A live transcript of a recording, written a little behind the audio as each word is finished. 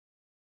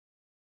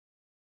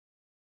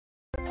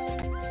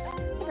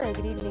Very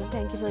good evening.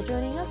 Thank you for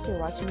joining us. You're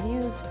watching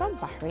news from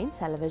Bahrain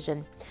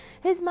Television.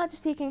 His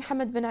Majesty King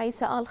Hamad bin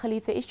Isa Al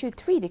Khalifa issued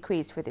 3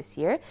 decrees for this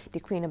year.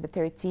 Decree number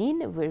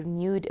 13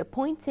 renewed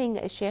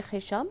appointing Sheikh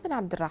Hisham bin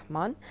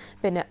Abdurrahman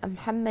bin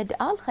Mohammed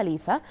Al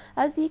Khalifa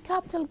as the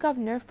capital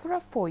governor for a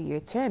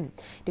 4-year term.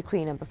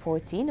 Decree number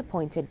 14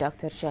 appointed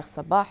Dr. Sheikh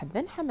Sabah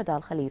bin Hamad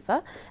Al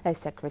Khalifa as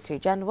Secretary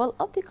General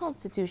of the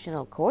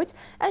Constitutional Court,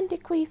 and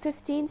Decree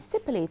 15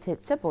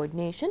 stipulated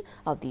subordination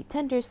of the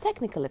Tenders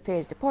Technical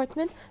Affairs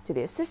Department to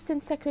the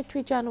Assistant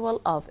Secretary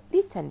General of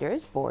the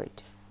Tenders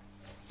Board.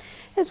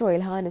 His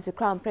Royal Highness the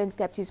Crown Prince,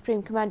 Deputy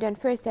Supreme Commander and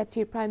First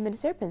Deputy Prime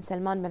Minister Prince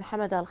Salman bin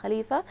Hamad Al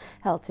Khalifa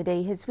held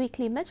today his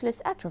weekly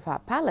Majlis at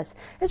Rafah Palace.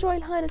 His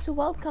Royal Highness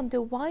welcomed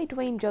a wide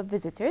range of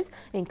visitors,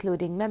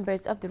 including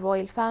members of the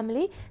royal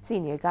family,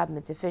 senior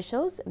government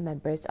officials,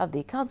 members of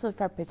the Council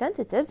of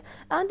Representatives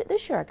and the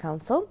Shura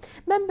Council,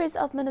 members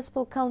of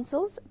municipal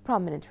councils,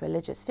 prominent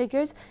religious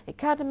figures,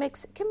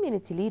 academics,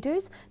 community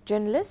leaders,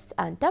 journalists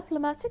and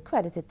diplomats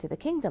accredited to the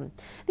kingdom.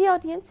 The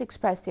audience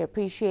expressed their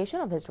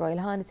appreciation of His Royal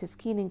Highness's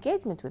keen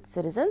engagement with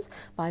citizens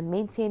by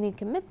maintaining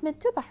commitment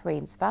to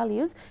Bahrain's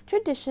values,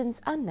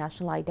 traditions and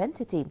national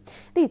identity.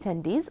 The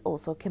attendees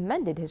also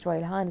commended His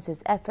Royal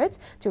Highness's efforts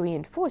to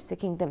reinforce the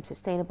kingdom's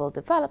sustainable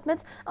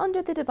development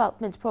under the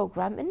development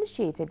programme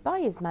initiated by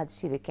His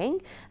Majesty the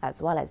King,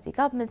 as well as the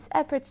government's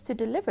efforts to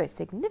deliver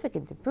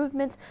significant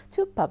improvements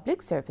to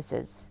public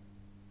services.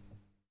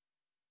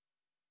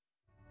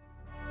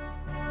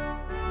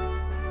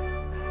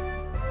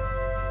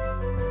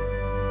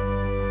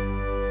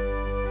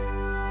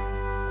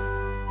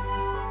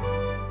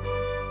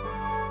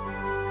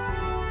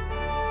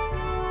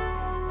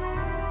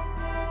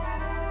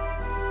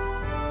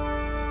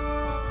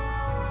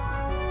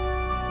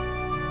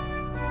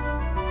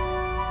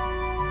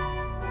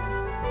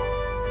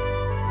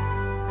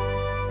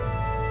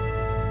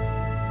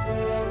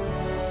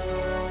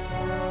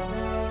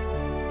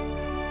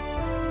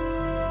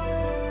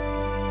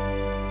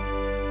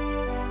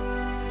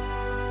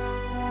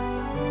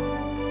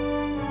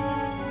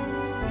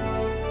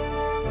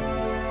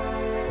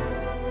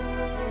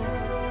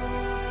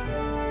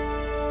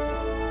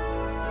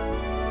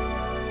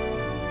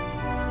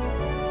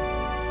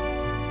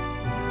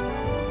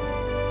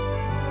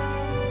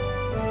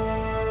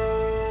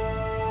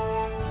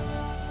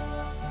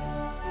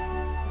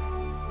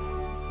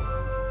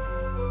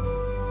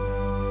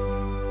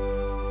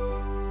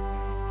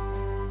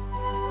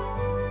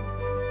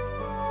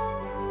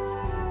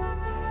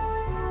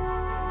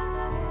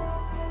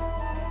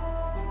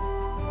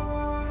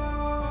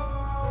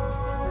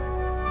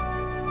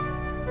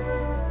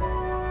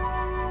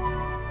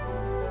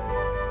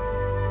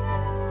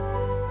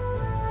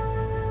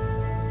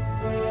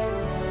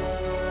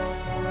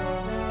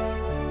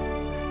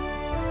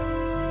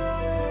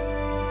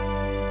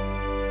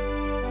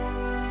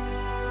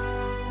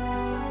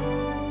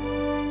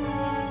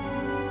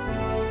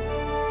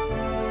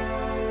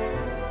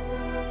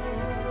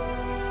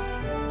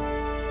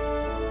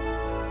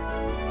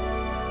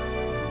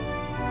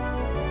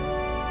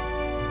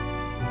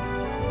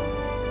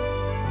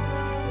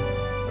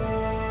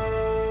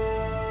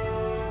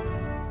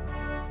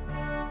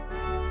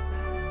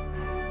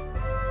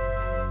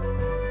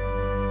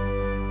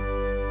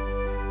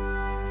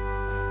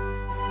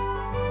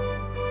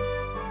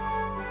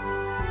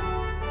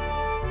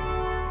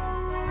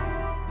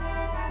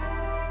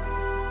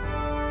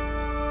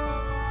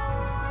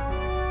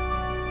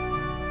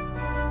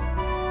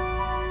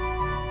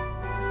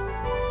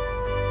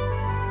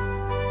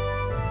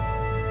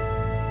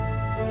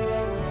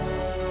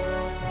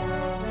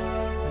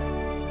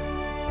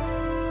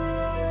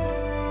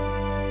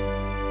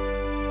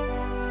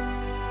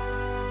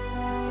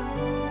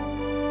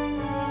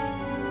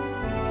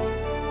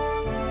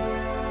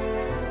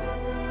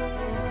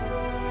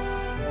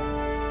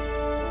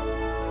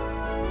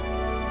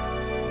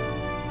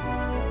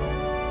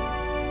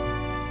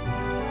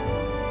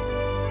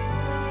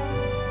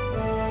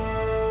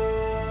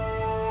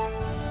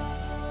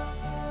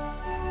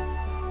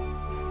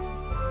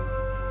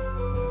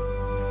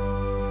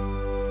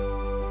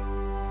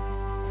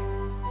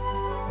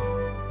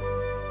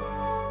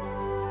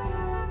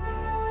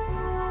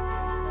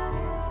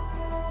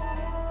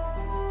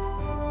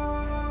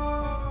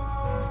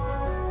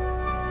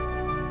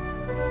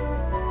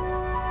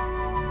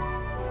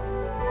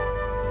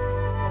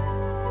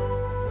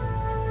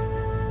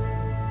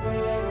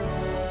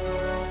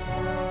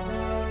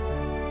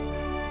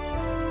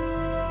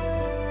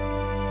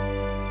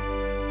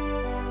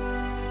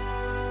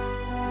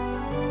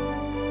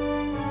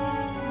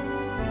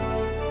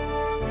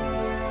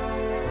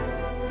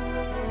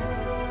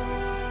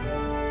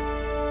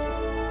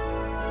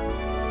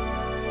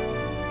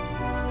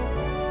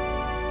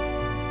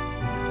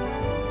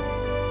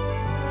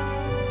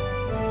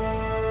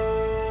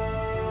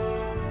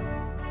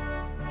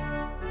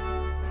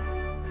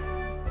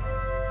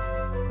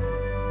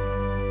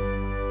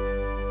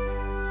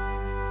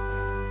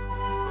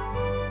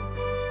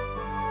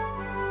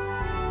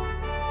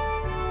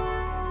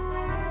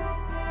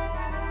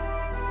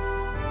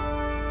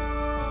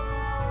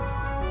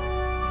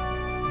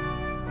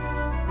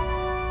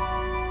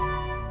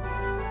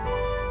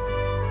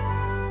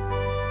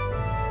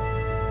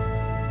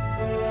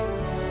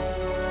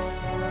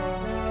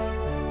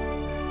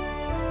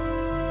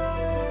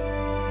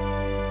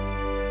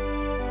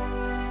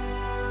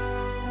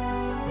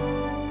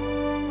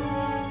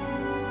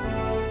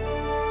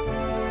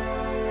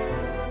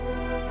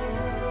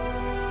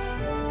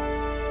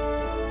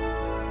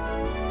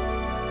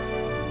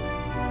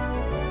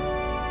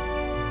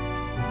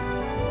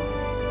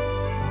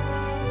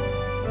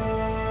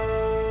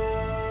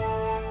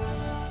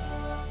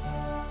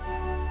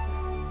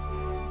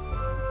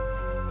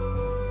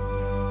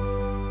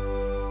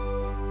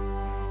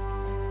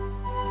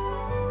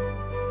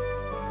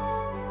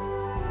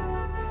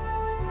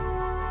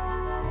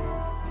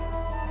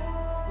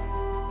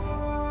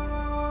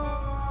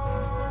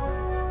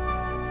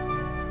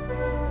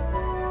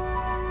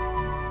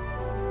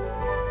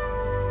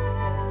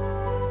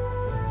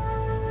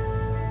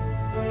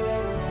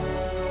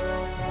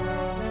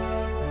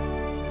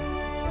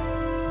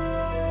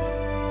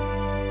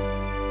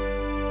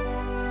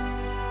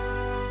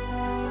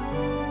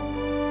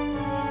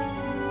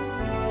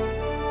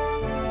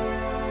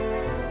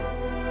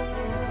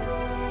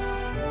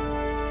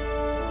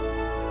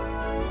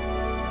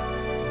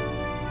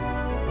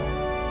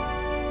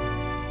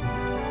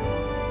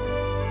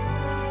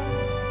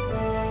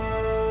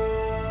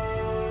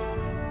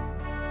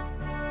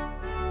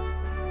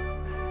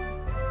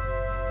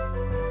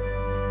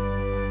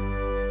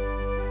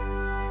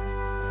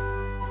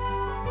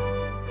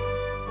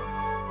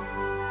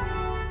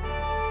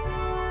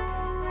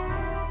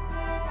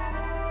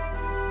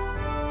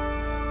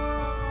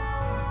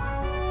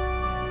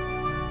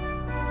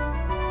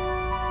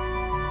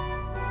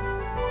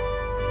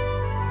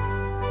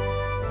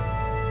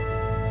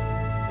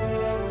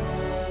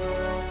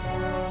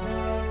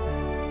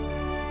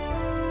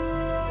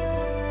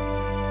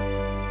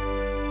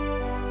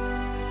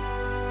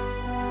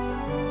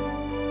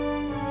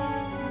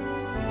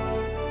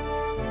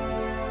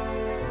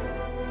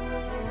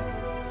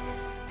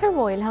 Her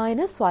Royal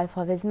Highness, wife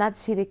of His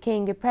Majesty the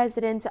King,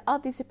 President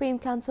of the Supreme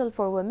Council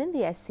for Women, the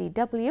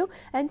SCW,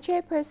 and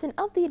Chairperson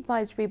of the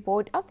Advisory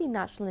Board of the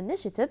National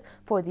Initiative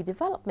for the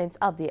Development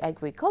of the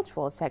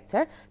Agricultural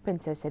Sector,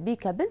 Princess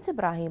Abika bint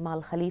Ibrahim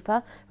Al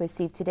Khalifa,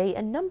 received today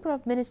a number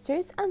of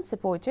ministers and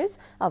supporters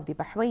of the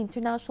Bahrain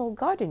International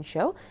Garden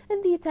Show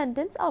in the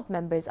attendance of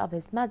members of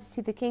His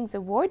Majesty the King's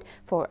Award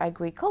for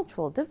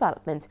Agricultural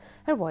Development.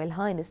 Her Royal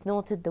Highness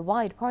noted the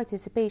wide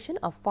participation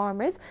of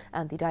farmers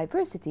and the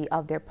diversity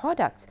of their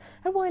products.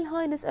 Her Royal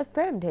Highness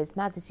affirmed His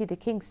Majesty the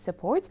King's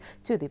support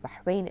to the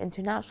Bahrain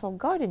International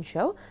Garden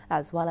Show,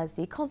 as well as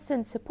the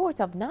constant support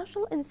of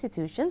national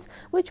institutions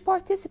which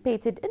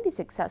participated in the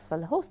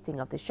successful hosting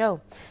of the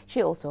show.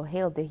 She also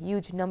hailed the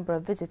huge number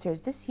of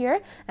visitors this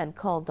year and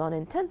called on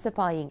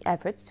intensifying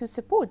efforts to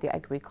support the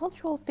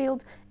agricultural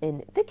field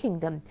in the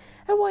kingdom.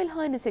 Her Royal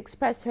Highness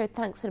expressed her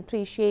thanks and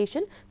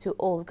appreciation to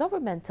all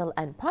governmental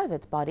and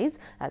private bodies,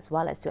 as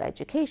well as to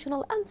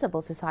educational and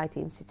civil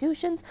society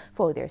institutions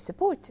for their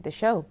support to the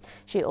show.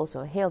 She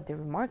also hailed the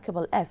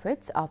remarkable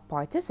efforts of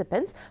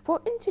participants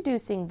for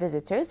introducing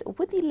visitors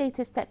with the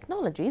latest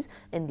technologies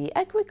in the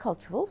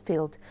agricultural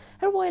field.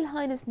 Her Royal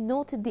Highness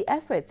noted the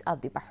efforts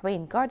of the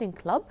Bahrain Garden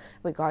Club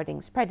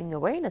regarding spreading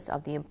awareness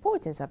of the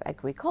importance of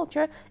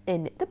agriculture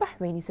in the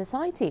Bahraini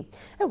society.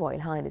 Her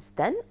Royal Highness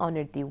then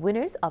honoured the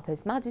winners of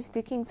His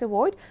Majesty the King's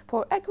Award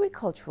for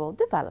Agricultural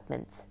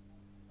Development.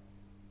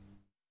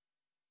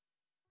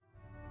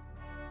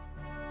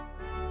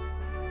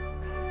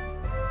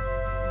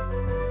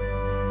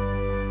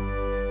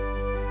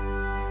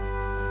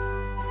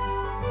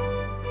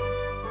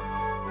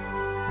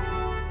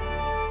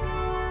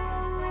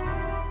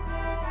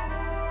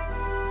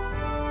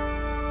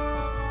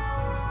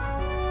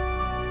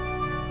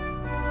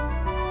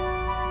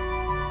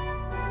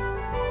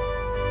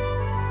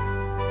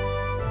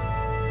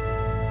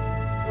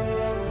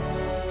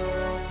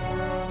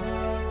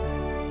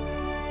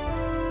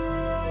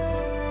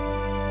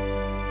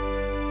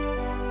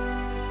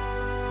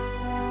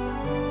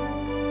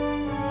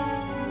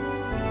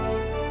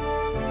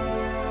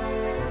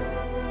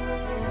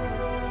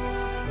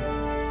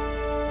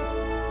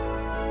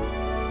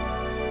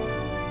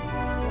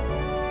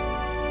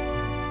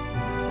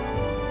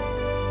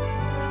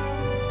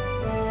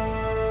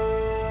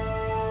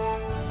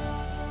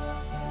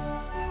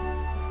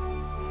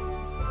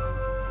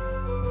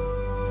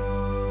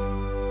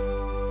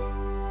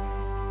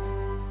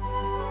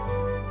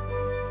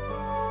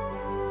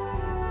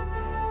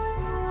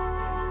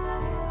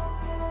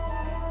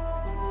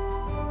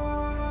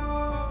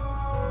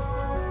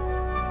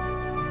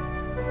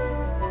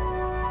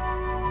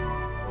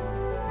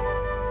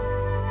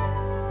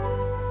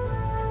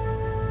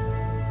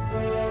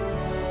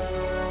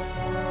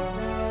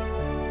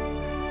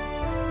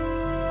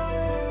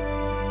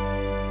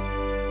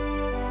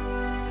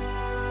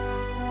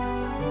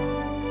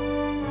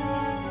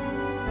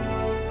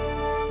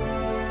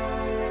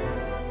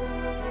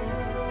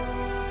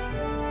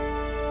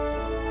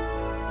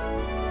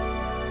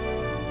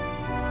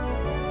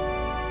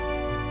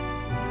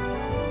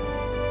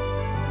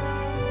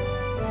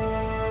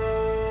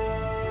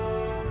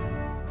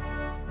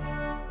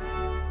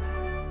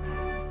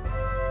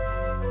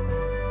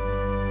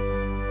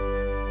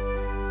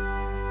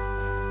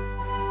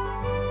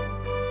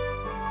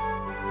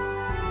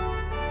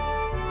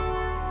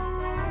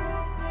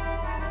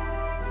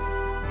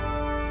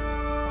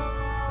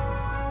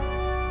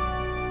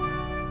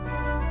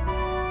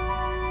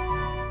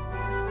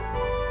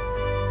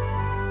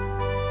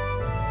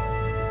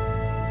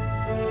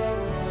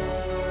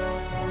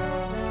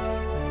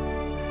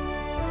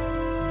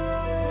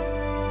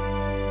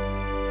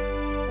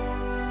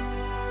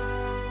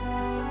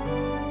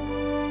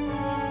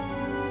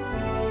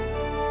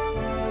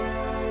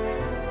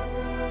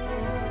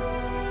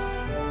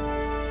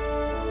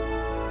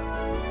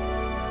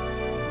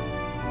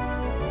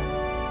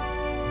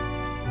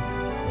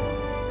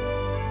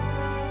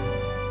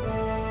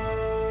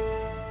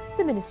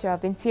 The Minister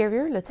of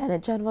Interior,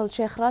 Lieutenant General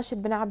Sheikh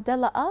Rashid bin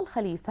Abdullah Al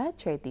Khalifa,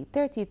 chaired the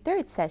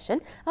 33rd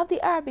session of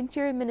the Arab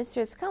Interior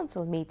Ministers'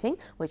 Council meeting,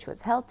 which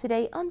was held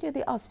today under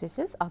the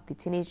auspices of the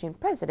Tunisian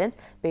President,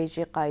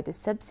 Beji Qaid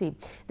al-Sabsi.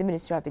 The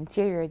Minister of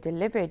Interior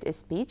delivered a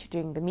speech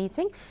during the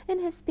meeting. In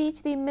his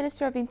speech, the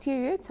Minister of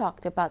Interior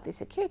talked about the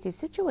security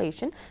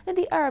situation in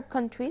the Arab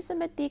countries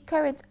amid the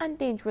current and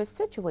dangerous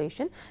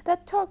situation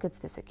that targets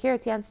the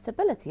security and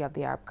stability of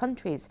the Arab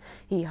countries.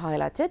 He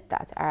highlighted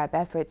that Arab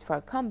efforts for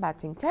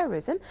combating terrorism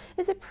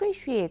is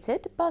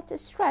appreciated, but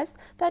stressed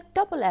that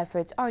double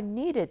efforts are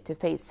needed to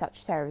face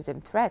such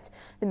terrorism threat.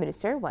 The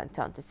minister went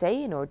on to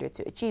say in order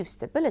to achieve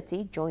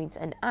stability, joint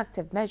and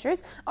active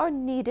measures are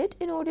needed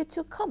in order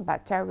to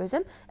combat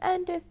terrorism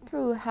and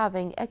through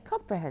having a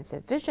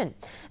comprehensive vision.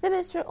 The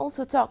minister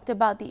also talked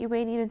about the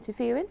Iranian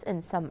interference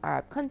in some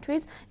Arab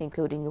countries,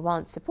 including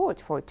Iran's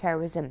support for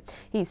terrorism.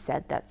 He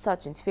said that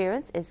such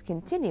interference is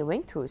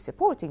continuing through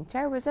supporting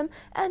terrorism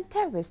and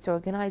terrorist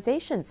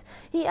organizations.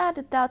 He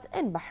added that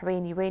in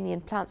Bahrain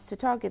uranium plants to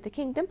target the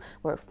kingdom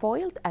were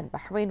foiled and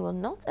Bahrain will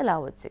not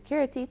allow its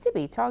security to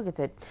be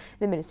targeted.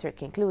 The minister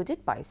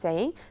concluded by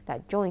saying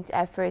that joint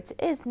effort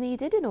is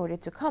needed in order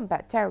to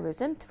combat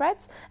terrorism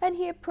threats, and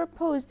he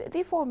proposed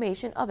the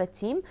formation of a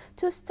team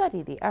to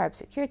study the Arab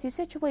security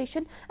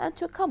situation and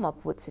to come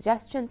up with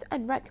suggestions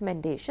and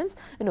recommendations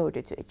in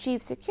order to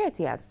achieve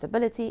security and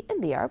stability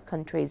in the Arab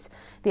countries.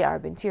 The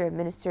Arab Interior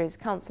Ministers'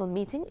 Council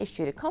meeting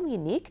issued a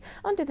communique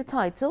under the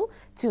title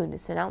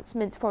Tunis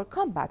Announcement for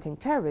Combating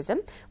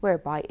Terrorism,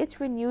 whereby it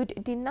renewed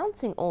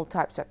denouncing all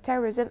types of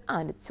terrorism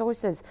and its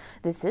sources.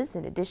 This is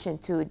in addition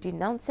to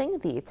denouncing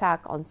the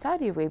attack on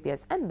Saudi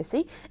Arabia's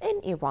embassy in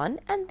Iran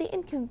and the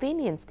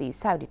inconvenience these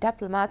Saudi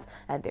diplomats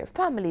and their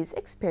families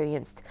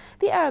experienced.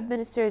 The Arab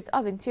Ministers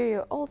of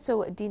Interior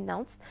also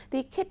denounced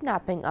the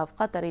kidnapping of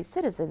Qatari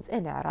citizens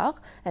in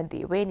Iraq and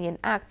the Iranian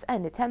acts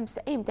and attempts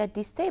aimed at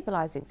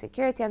destabilizing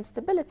security and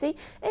stability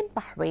in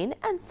Bahrain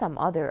and some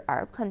other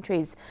Arab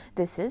countries.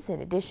 This is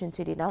in addition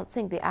to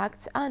denouncing the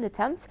acts and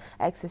attempts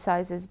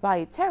exercises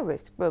by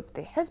terrorist group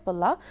the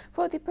Hezbollah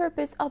for the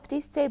purpose of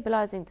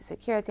destabilizing the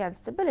security and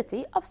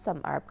stability of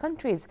some Arab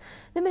countries.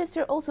 The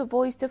minister also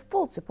voiced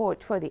full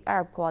support for the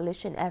Arab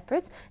coalition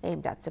efforts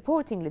aimed at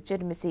supporting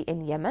legitimacy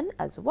in Yemen,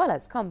 as well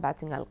as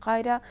combating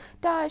Al-Qaeda,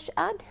 Daesh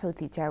and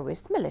Houthi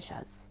terrorist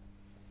militias.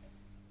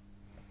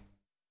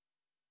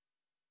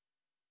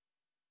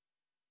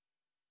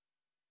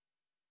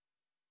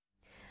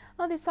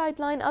 On the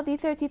sideline of the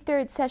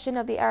 33rd session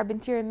of the Arab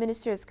Interior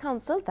Ministers'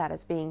 Council that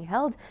is being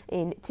held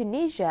in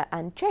Tunisia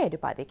and chaired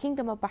by the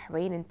Kingdom of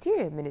Bahrain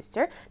Interior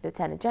Minister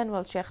Lieutenant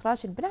General Sheikh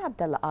Rashid bin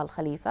Abdullah Al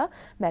Khalifa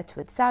met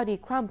with Saudi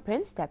Crown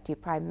Prince, Deputy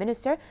Prime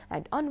Minister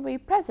and Honorary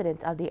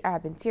President of the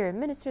Arab Interior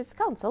Ministers'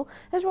 Council,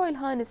 His Royal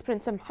Highness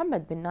Prince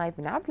Mohammed bin Naif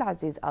bin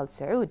Abdulaziz Al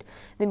Saud.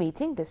 The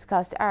meeting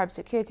discussed Arab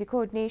security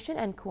coordination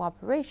and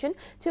cooperation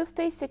to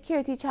face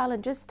security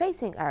challenges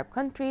facing Arab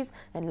countries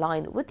in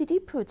line with the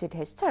deep-rooted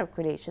historic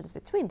relations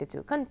between the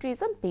two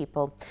countries and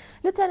people.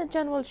 Lieutenant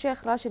General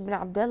Sheikh Rashid bin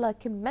Abdullah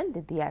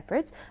commended the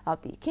efforts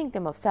of the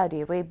Kingdom of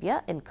Saudi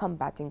Arabia in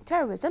combating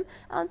terrorism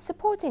and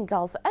supporting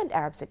Gulf and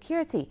Arab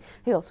security.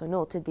 He also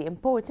noted the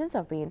importance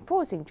of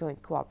reinforcing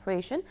joint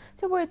cooperation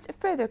towards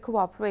further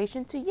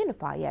cooperation to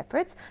unify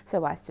efforts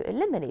so as to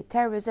eliminate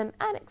terrorism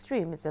and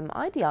extremism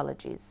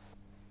ideologies.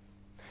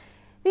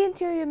 The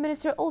Interior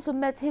Minister also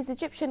met his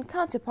Egyptian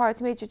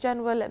counterpart, Major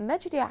General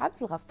Majdi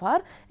Abdel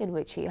Ghaffar, in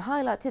which he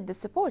highlighted the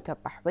support of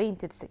Bahrain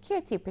to the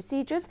security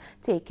procedures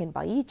taken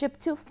by Egypt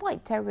to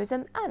fight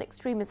terrorism and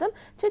extremism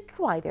to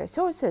dry their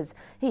sources.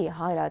 He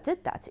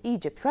highlighted that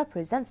Egypt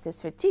represents the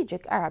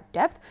strategic Arab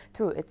depth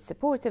through its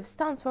supportive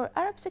stance for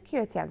Arab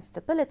security and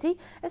stability,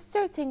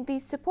 asserting the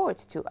support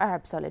to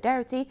Arab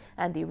solidarity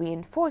and the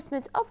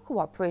reinforcement of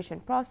cooperation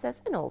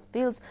process in all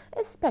fields,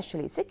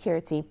 especially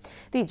security.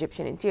 The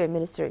Egyptian Interior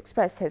Minister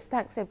expressed his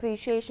thanks and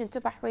appreciation to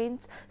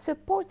Bahrain's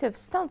supportive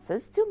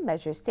stances to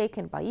measures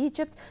taken by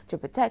Egypt to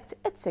protect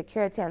its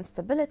security and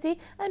stability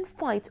and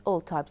fight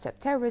all types of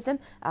terrorism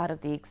out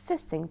of the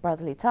existing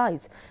brotherly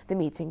ties. The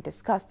meeting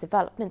discussed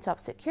development of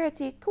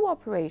security,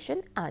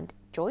 cooperation and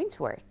joint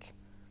work.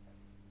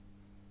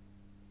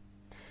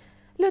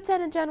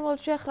 Lieutenant General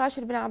Sheikh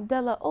Rashid bin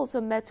Abdullah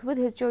also met with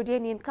his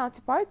Jordanian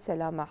counterpart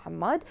Salama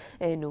Hamad,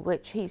 in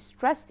which he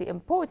stressed the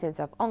importance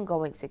of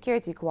ongoing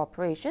security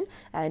cooperation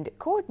and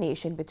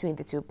coordination between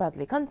the two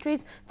brotherly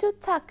countries to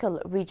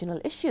tackle regional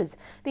issues.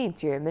 The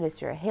Interior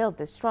Minister hailed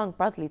the strong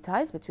brotherly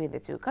ties between the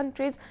two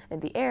countries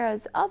in the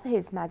eras of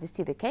His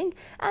Majesty the King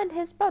and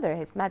his brother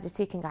His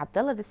Majesty King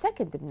Abdullah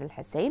II ibn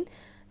al-Hussein.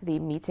 The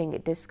meeting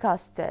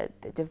discussed the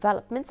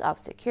developments of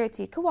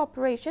security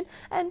cooperation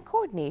and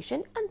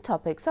coordination and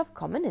topics of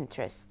common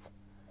interest.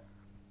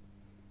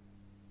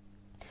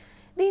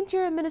 The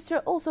Interior Minister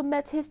also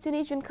met his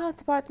Tunisian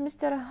counterpart,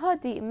 Mr.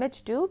 Hadi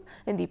Majdoub,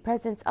 in the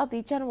presence of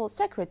the General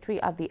Secretary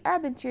of the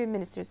Arab Interior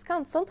Ministers'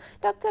 Council,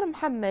 Dr.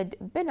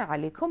 Mohammed bin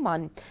Ali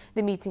Kuman.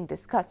 The meeting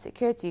discussed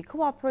security,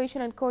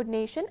 cooperation and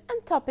coordination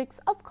and topics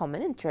of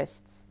common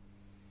interests.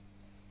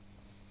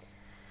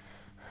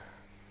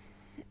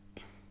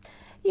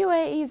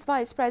 UAE's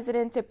Vice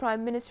President,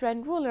 Prime Minister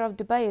and ruler of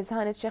Dubai, His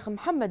Highness Sheikh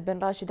Mohammed bin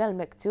Rashid Al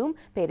Maktoum,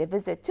 paid a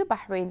visit to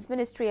Bahrain's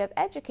Ministry of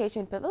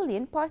Education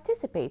Pavilion,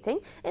 participating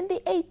in the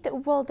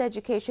 8th World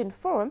Education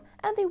Forum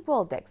and the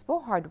World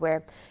Expo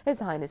Hardware. His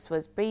Highness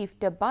was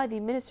briefed by the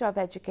Minister of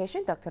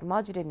Education, Dr.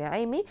 Majid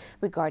Naimi,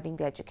 regarding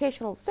the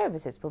educational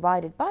services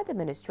provided by the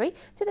ministry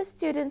to the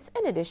students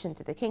in addition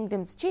to the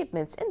Kingdom's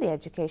achievements in the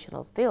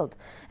educational field.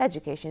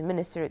 Education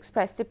Minister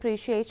expressed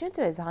appreciation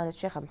to His Highness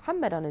Sheikh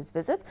Mohammed on his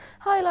visit,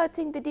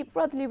 highlighting the deep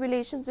brotherly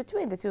relations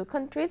between the two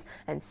countries,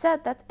 and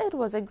said that it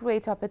was a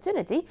great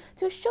opportunity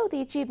to show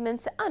the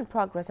achievements and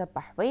progress of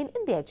Bahrain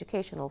in the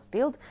educational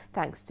field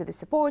thanks to the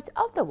support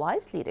of the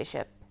wise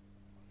leadership.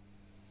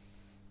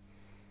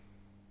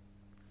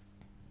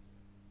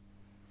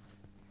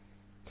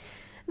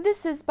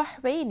 This is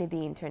Bahrain,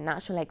 the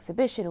international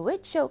exhibition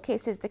which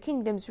showcases the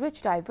kingdom's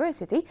rich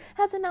diversity,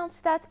 has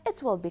announced that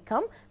it will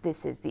become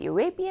This is the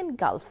Arabian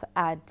Gulf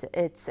at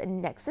its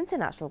next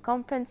international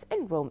conference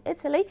in Rome,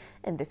 Italy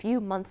in the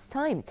few months'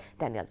 time.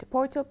 Daniel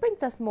DePorto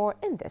brings us more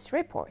in this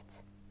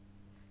report.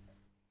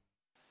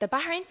 The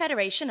Bahrain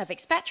Federation of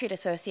Expatriate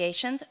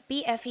Associations,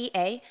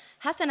 BFEA,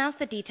 has announced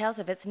the details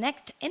of its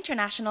next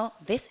international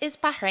This is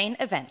Bahrain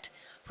event,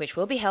 which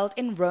will be held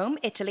in Rome,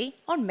 Italy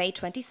on May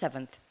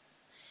 27th.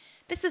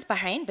 This is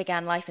Bahrain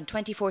began life in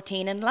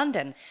 2014 in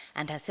London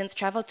and has since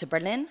travelled to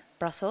Berlin,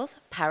 Brussels,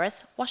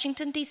 Paris,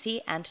 Washington DC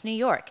and New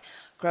York,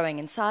 growing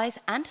in size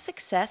and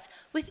success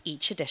with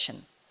each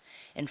edition.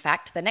 In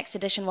fact, the next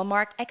edition will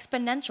mark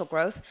exponential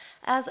growth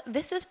as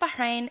This is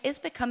Bahrain is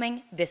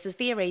becoming This is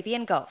the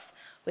Arabian Gulf,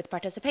 with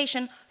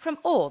participation from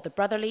all the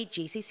brotherly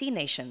GCC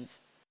nations.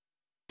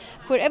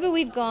 Wherever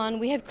we've gone,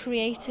 we have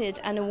created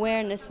an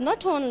awareness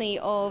not only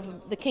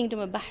of the Kingdom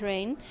of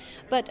Bahrain,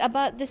 but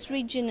about this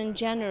region in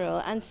general.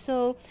 And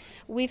so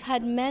we've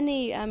had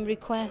many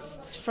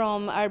requests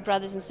from our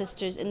brothers and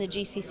sisters in the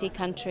GCC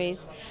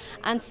countries.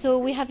 And so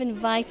we have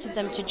invited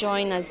them to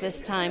join us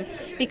this time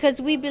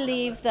because we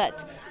believe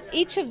that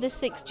each of the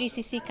 6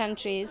 GCC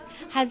countries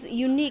has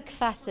unique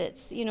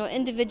facets,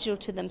 individual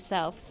to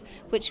themselves,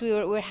 which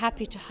we're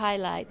happy to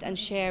highlight and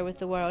share with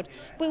the world.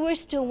 But we're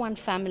still one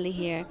family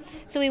here.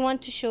 So we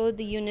want to show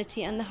the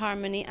unity and the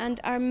harmony.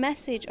 And our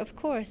message, of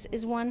course,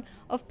 is one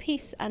of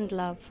peace and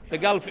love. The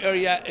Gulf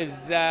area is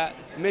the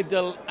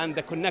middle and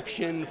the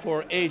connection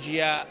for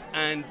Asia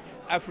and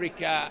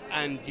Africa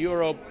and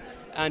Europe.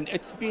 And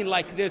it's been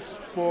like this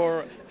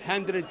for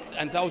hundreds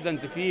and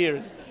thousands of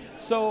years.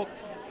 So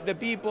the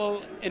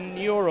people in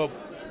Europe,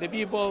 the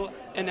people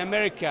in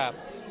America,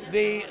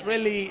 they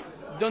really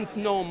don't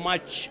know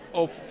much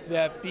of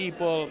the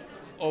people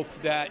of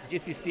the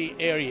GCC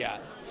area.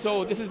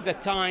 So this is the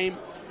time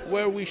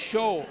where we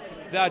show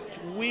that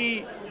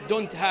we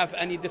don't have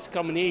any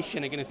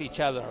discrimination against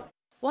each other.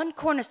 One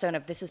cornerstone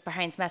of This is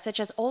Bahrain's message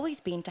has always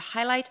been to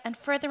highlight and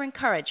further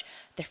encourage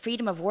the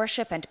freedom of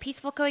worship and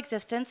peaceful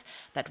coexistence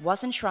that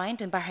was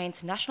enshrined in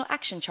Bahrain's National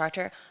Action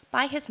Charter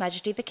by His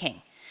Majesty the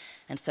King.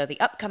 And so the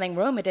upcoming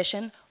Rome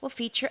edition will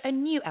feature a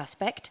new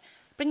aspect,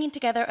 bringing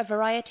together a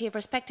variety of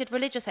respected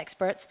religious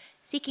experts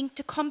seeking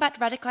to combat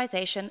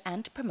radicalization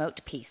and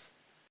promote peace.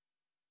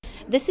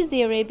 This is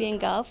the Arabian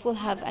Gulf. We'll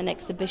have an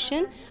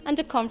exhibition and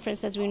a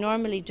conference as we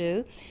normally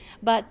do,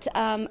 but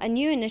a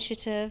new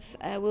initiative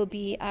will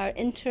be our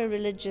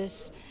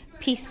inter-religious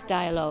peace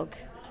dialogue.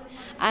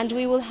 And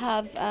we will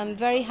have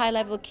very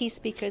high-level key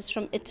speakers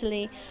from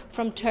Italy,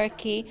 from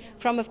Turkey,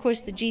 from, of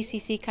course, the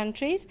GCC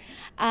countries,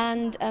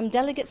 and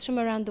delegates from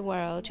around the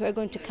world who are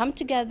going to come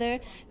together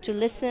to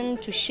listen,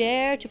 to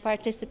share, to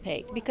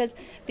participate. Because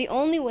the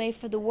only way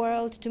for the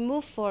world to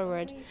move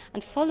forward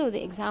and follow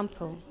the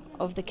example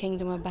of the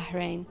Kingdom of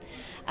Bahrain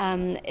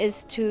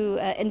is to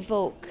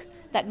invoke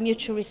that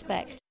mutual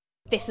respect.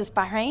 This is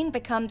Bahrain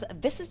becomes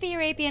This is the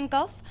Arabian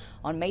Gulf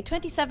on May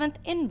 27th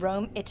in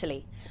Rome,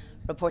 Italy.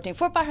 Reporting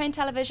for Bahrain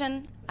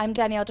Television, I'm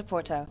Danielle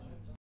DePorto.